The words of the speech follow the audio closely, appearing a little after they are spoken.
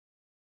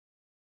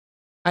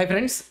Hi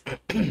friends,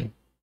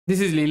 this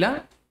is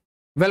Leela.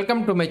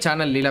 Welcome to my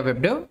channel Leela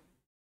Web Dev.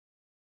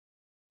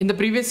 In the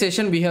previous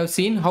session, we have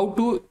seen how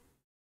to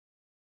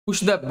push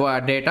the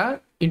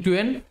data into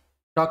a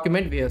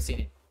document. We have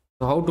seen it.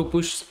 So how to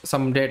push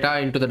some data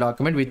into the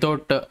document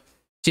without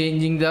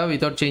changing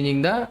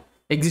the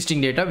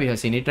existing data. We have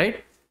seen it,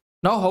 right?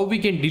 Now how we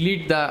can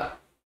delete the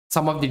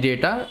some of the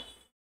data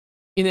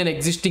in an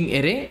existing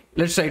array.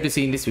 Let's try to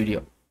see in this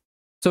video.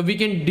 So we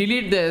can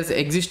delete this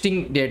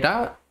existing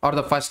data or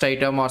the first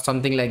item or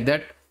something like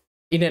that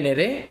in an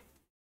array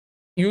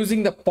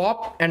using the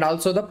pop and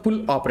also the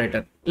pull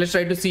operator. Let's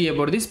try to see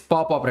about this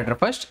pop operator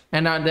first,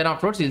 and then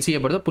afterwards we'll see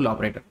about the pull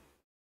operator.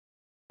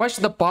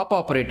 First, the pop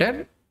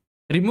operator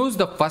removes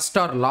the first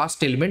or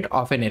last element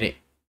of an array.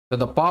 So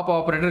the pop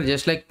operator,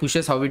 just like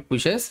pushes, how it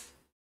pushes,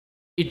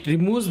 it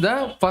removes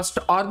the first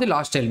or the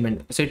last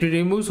element. So it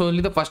removes only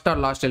the first or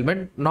last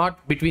element,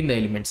 not between the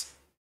elements.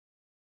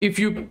 If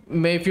you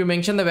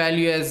mention the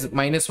value as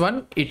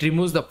 -1, it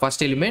removes the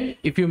first element.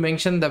 If you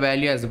mention the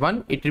value as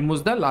 1, it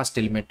removes the last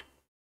element.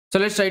 So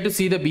let's try to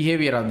see the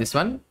behavior of this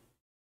one.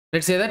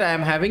 Let's say that I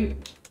am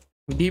having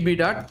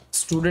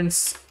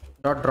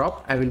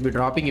db.students.drop. I will be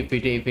dropping if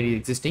it is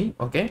existing.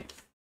 Okay,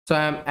 so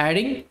I am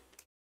adding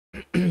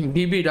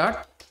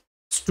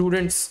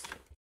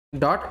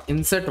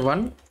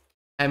db.students.insert1.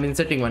 I am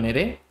inserting one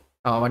array,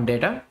 one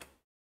data.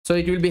 So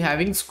it will be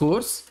having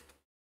scores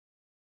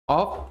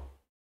of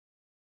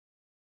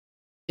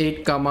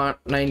 8, 9,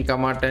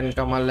 10,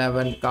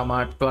 11,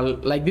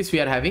 12. Like this, we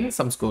are having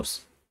some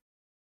scores.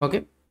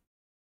 Okay.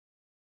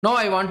 Now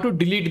I want to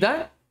delete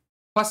the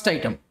first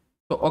item.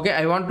 So okay,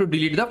 I want to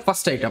delete the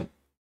first item.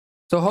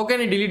 So how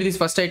can I delete this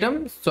first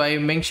item? So I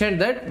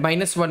mentioned that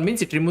 -1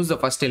 means it removes the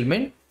first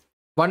element.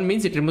 1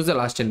 means it removes the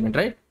last element,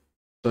 right?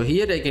 So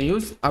here I can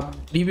use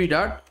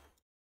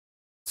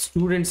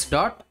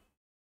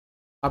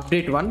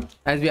db.students.update1.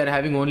 As we are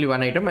having only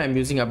one item, I am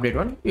using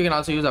update1. You can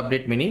also use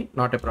update many,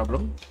 not a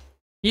problem.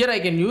 Here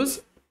I can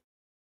use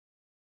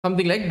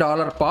something like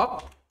 $pop.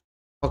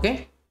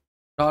 Okay,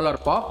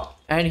 $pop,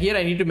 and here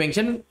I need to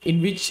mention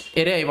in which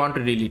array I want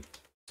to delete.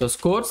 So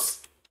scores,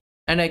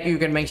 and you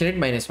can mention it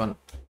 -1.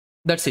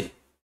 That's it.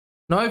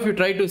 Now if you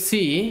try to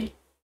see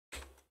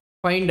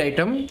find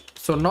item,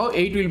 so now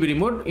 8 will be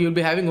removed. You will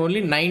be having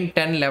only 9,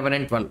 10, 11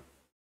 and 12.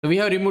 So we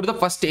have removed the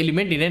first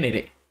element in an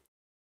array.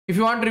 If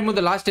you want to remove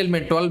the last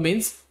element, 12,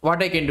 means what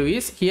I can do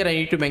is here I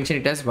need to mention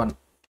it as 1.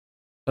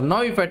 So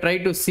now if I try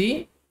to see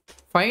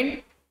find,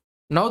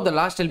 now the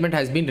last element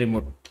has been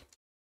removed.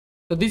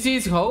 So this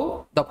is how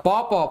the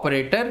pop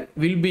operator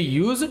will be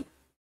used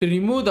to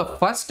remove the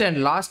first and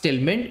last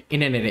element in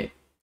an array.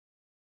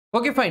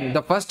 Okay, fine,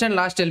 the first and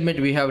last element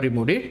we have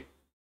removed it,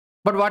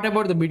 but what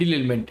about the middle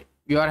element?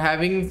 You are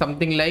having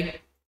something like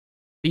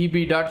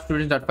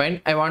db.students.find.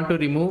 I want to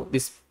remove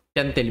this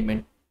 10th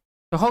element.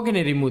 So how can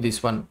I remove this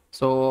one?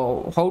 So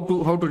how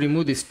to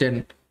remove this 10,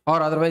 or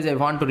otherwise I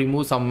want to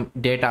remove some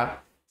data,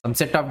 some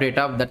set of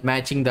data that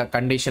matching the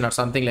condition or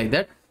something like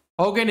that.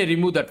 How can I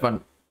remove that one?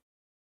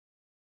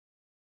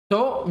 So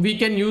we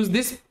can use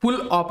this pull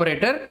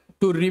operator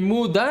to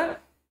remove the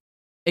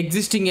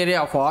existing array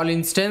of all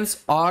instance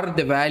or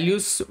the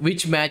values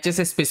which matches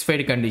a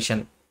specified condition.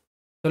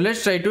 So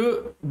let's try to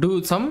do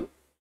some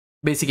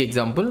basic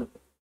example.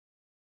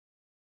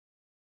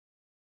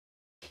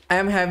 I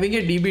am having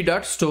a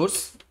db.stores.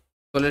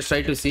 So let's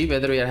try to see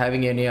whether we are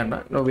having any or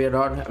not. No, we are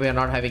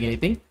not having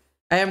anything.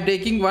 I am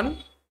taking one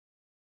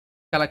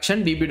collection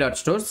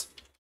db.stores.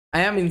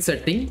 I am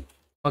inserting,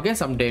 okay,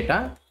 some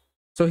data.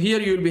 So here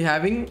you will be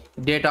having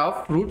data of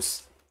fruits,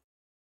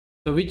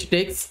 so which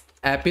takes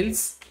apples,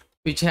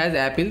 which has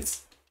apples,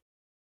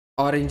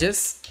 oranges,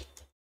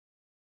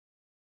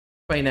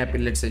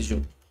 pineapple, let's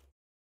assume.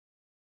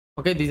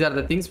 Okay, these are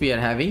the things we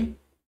are having.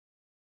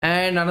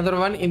 And another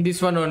one, in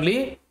this one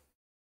only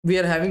we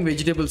are having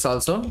vegetables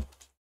also,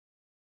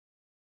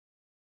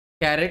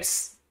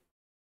 carrots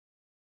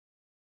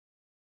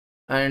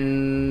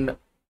and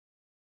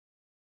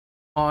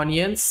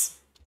onions,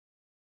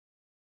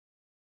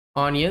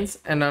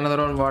 and another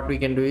one what we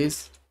can do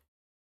is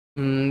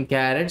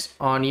carrots,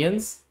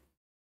 onions,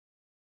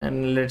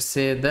 and let's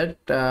say that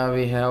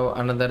we have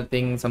another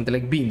thing, something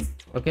like beans.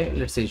 Okay,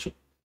 let's say so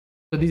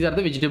these are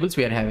the vegetables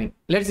we are having.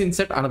 Let's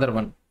insert another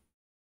one.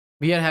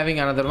 We are having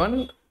another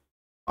one,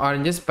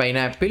 oranges,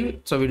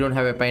 pineapple. So we don't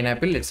have a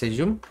pineapple, let's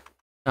assume.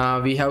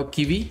 We have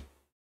kiwi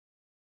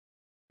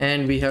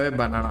and we have a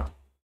banana.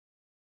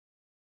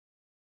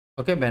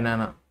 Okay,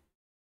 banana.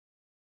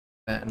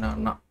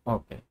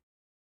 Okay,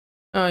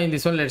 in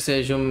this one, let's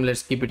assume,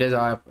 let's keep it as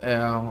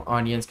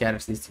onions,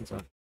 carrots, these things.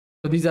 So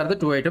these are the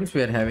two items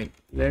we are having.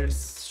 Let's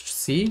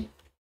see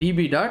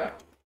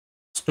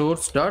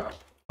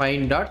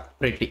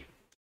db.stores.find.pretty.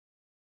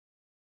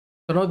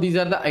 So now these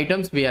are the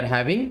items we are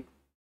having.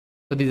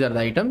 So these are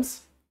the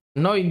items.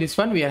 Now in this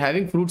one we are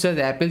having fruits as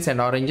apples and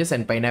oranges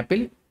and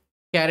pineapple,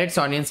 carrots,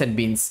 onions and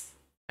beans,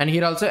 and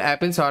here also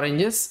apples,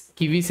 oranges,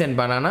 kiwis and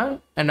banana,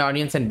 and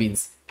onions and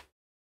beans.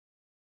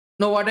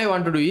 Now what I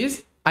want to do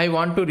is I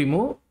want to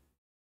remove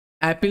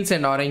apples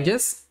and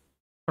oranges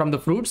from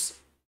the fruits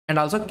and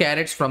also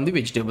carrots from the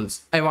vegetables.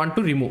 I want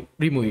to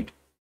remove it.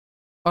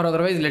 Or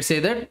otherwise, let's say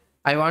that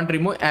I want to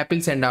remove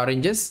apples and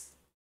oranges,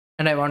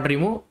 and I want to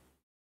remove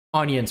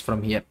onions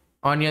from here.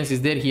 Onions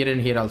is there here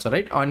and here also,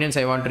 right? Onions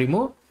I want to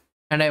remove,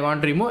 and I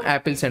want to remove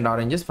apples and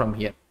oranges from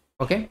here.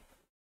 Okay.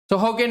 So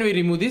how can we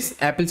remove this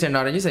apples and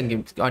oranges and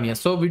give onions?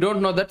 So we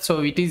don't know that. So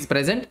it is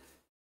present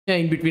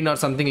in between or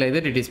something like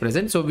that. It is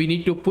present. So we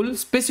need to pull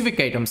specific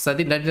items. So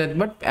that is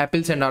but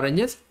apples and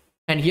oranges,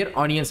 and here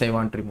onions I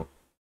want to remove.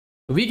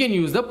 We can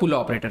use the pull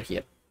operator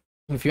here.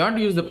 If you want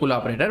to use the pull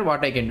operator,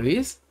 what I can do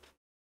is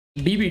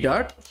db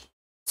dot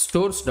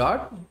stores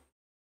dot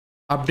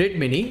update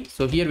many.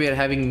 So here we are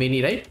having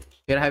many, right?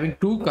 We are having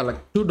two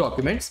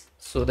documents.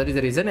 So that is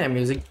the reason I am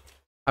using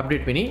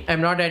update many. I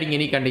am not adding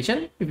any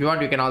condition. If you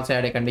want, you can also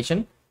add a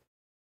condition.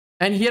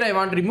 And here I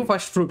want to remove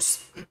first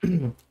fruits.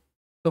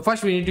 So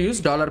first we need to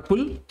use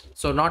 $pull.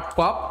 So not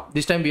pop.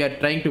 This time we are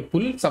trying to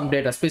pull some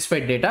data,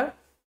 specified data.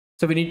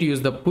 So we need to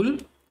use the pull.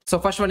 So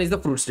first one is the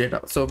fruits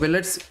data. So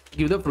let's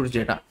give the fruits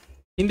data.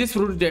 In this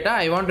fruits data,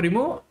 I want to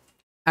remove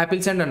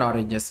apples and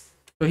oranges.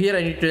 So here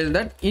I need to tell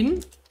that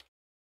in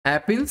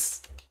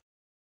apples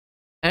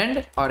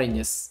and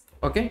oranges.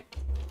 Okay.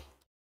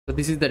 So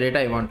this is the data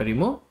I want to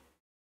remove,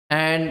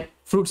 and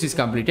fruits is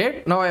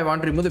completed. Now I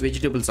want to remove the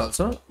vegetables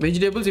also.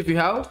 Vegetables, if you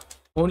have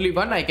only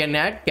one, I can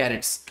add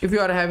carrots. If you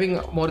are having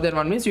more than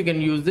one, means you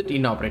can use the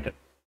in operator.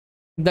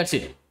 That's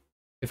it.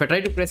 If I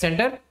try to press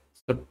enter,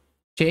 so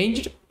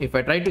changed. If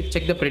I try to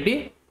check the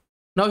pretty,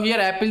 now here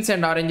apples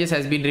and oranges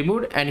has been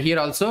removed, and here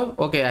also,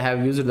 okay, I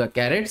have used the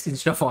carrots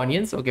instead of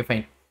onions. Okay,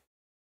 fine.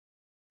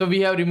 So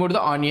we have removed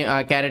the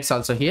onion carrots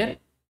also here.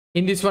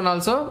 In this one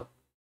also,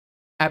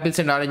 apples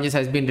and oranges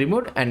has been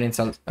removed, and it's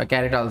also a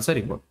carrot also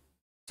removed.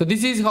 So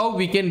this is how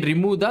we can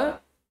remove the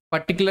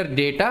particular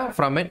data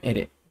from an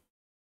array.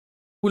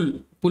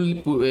 Pull.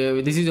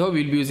 This is how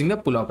we'll be using the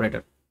pull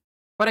operator.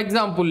 For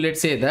example,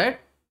 let's say that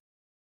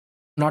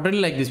not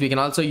only like this, we can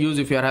also use,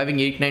 if you are having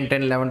 8, 9,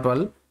 10, 11,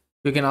 12,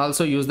 you can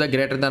also use the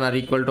greater than or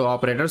equal to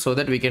operator, so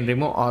that we can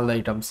remove all the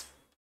items.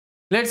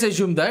 Let's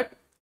assume that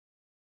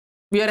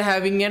we are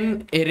having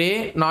an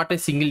array, not a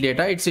single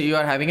data. It's you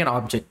are having an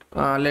object.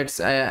 Let's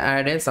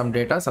add some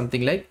data,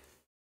 something like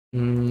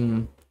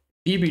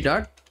db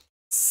dot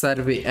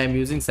survey. I am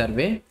using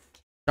survey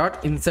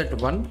dot insert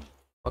one.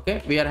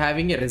 Okay, we are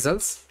having a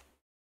results.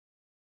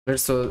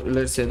 Let's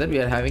say that we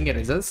are having a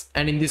results,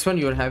 and in this one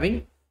you are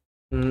having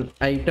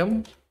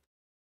item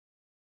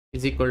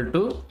is equal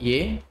to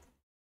a,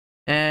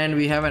 and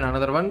we have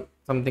another one,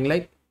 something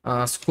like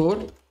score,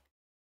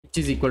 which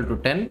is equal to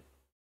 10.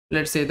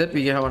 Let's say that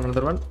we have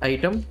another one,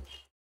 item,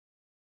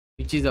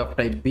 which is of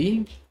type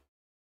B,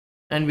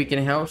 and we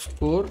can have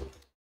score,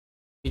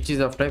 which is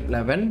of type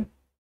 11.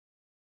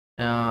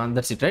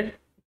 That's it, right?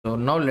 So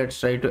now let's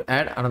try to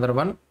add another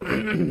one.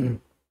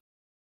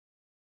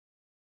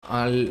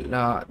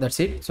 That's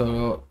it.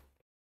 So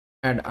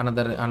add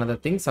another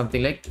thing,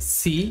 something like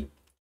C,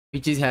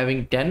 which is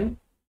having 10,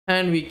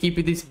 and we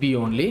keep this B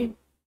only.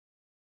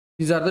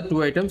 These are the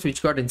two items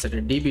which got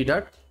inserted. db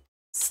dot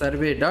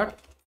survey dot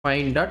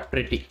find dot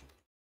pretty.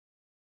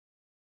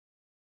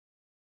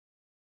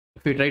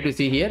 If we try to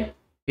see here,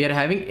 we are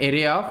having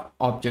array of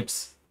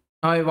objects.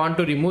 Now I want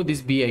to remove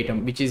this B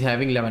item, which is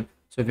having 11.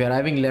 So if you are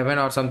having 11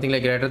 or something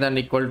like greater than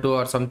equal to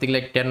or something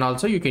like 10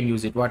 also, you can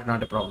use it. What,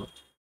 not a problem.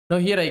 Now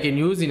here I can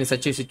use in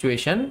such a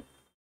situation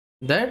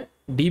that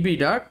db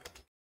dot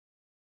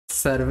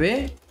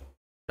survey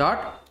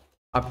dot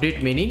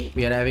update many.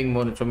 We are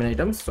having so many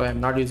items, so I am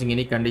not using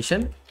any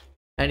condition,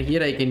 and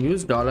here I can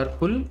use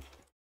 $pull.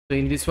 So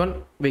in this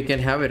one we can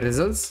have a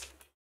results,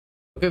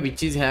 okay,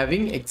 which is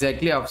having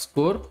exactly of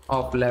score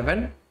of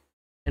 11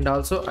 and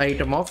also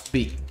item of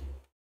B.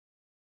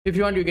 If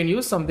you want, you can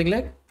use something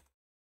like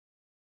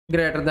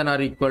greater than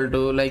or equal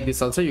to, like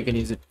this also you can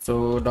use it.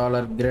 So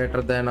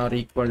 $greater than or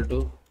equal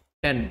to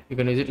 10, you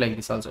can use it like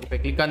this also. If I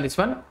click on this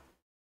one,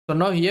 so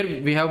now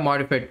here we have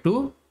modified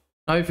 2.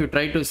 Now if you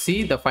try to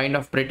see the find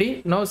of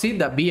pretty, now see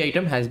the B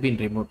item has been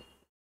removed.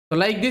 So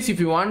like this, if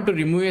you want to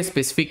remove a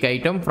specific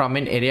item from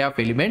an array of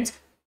elements,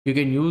 you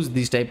can use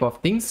these type of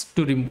things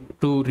to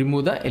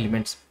remove the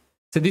elements.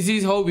 So this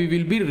is how we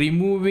will be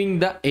removing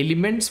the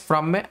elements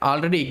from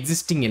already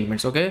existing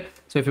elements. Okay,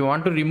 so if you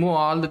want to remove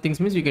all the things,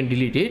 means you can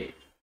delete it.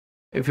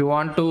 If you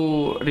want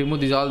to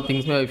remove these all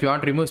things, if you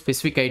want to remove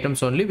specific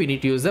items only, we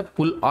need to use the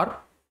pull or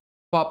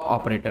pop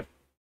operator.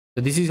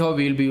 So this is how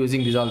we will be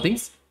using these all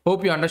things.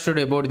 Hope you understood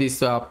about this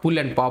pull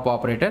and pop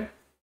operator.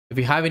 If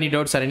you have any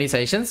doubts or any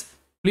suggestions,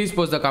 please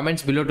post the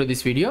comments below to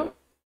this video.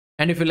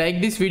 And if you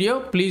like this video,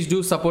 please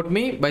do support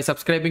me by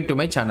subscribing to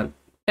my channel.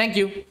 Thank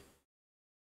you.